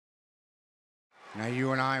Now,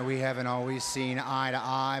 you and I, we haven't always seen eye to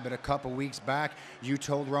eye, but a couple weeks back, you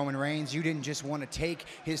told Roman Reigns you didn't just want to take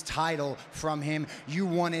his title from him, you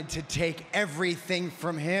wanted to take everything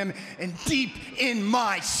from him, and deep in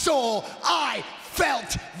my soul, I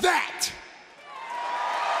felt that.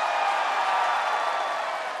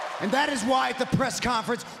 And that is why at the press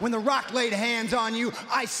conference, when The Rock laid hands on you,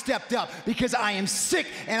 I stepped up, because I am sick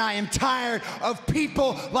and I am tired of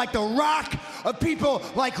people like The Rock, of people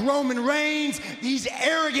like Roman Reigns, these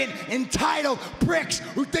arrogant, entitled pricks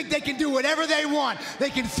who think they can do whatever they want.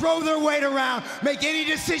 They can throw their weight around, make any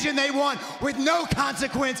decision they want with no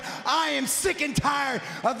consequence. I am sick and tired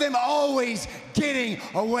of them always getting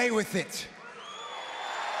away with it.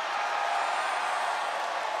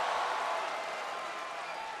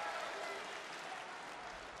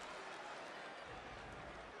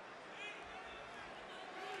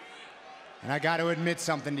 And I got to admit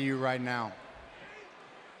something to you right now.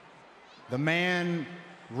 The man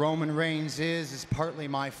Roman Reigns is partly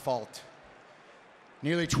my fault.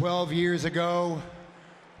 Nearly 12 years ago,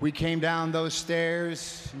 we came down those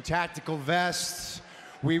stairs in tactical vests.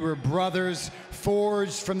 We were brothers,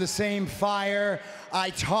 forged from the same fire. I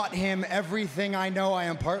taught him everything I know. I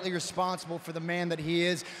am partly responsible for the man that he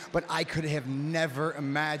is, but I could have never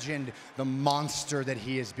imagined the monster that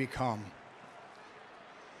he has become.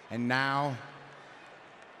 And now,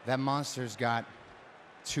 that monster's got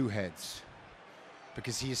two heads,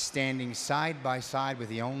 because he is standing side by side with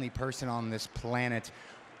the only person on this planet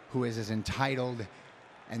who is as entitled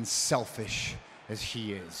and selfish as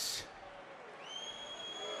he is.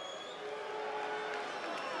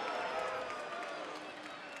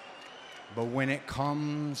 But when it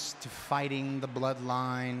comes to fighting the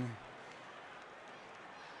bloodline,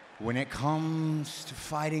 when it comes to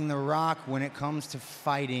fighting The Rock, when it comes to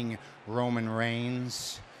fighting Roman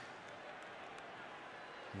Reigns,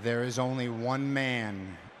 there is only one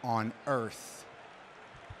man on earth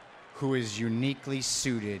who is uniquely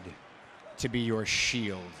suited to be your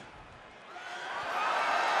shield.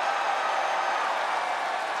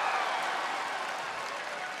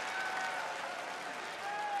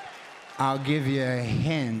 I'll give you a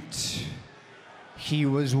hint. He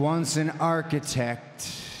was once an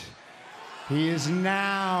architect. He is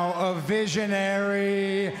now a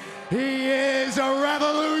visionary. He is a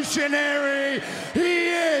revolutionary. He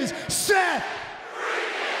is Seth.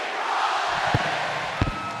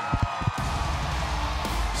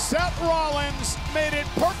 Seth Rollins made it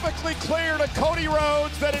perfectly clear to Cody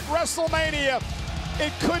Rhodes that at WrestleMania,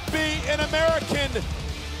 it could be an American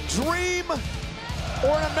dream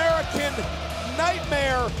or an American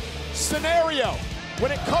nightmare scenario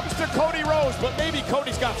when it comes to Cody Rhodes, but maybe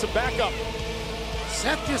Cody's got some backup.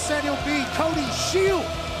 Seth just said he'll be Cody's shield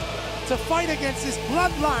to fight against this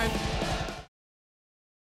bloodline.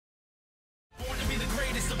 Born to be the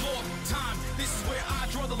greatest of all time. This is where I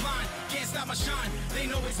draw the line. Can't stop my shine. They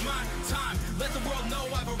know it's my time. Let the world know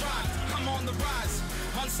I've arrived. I'm on the rise.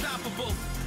 Unstoppable.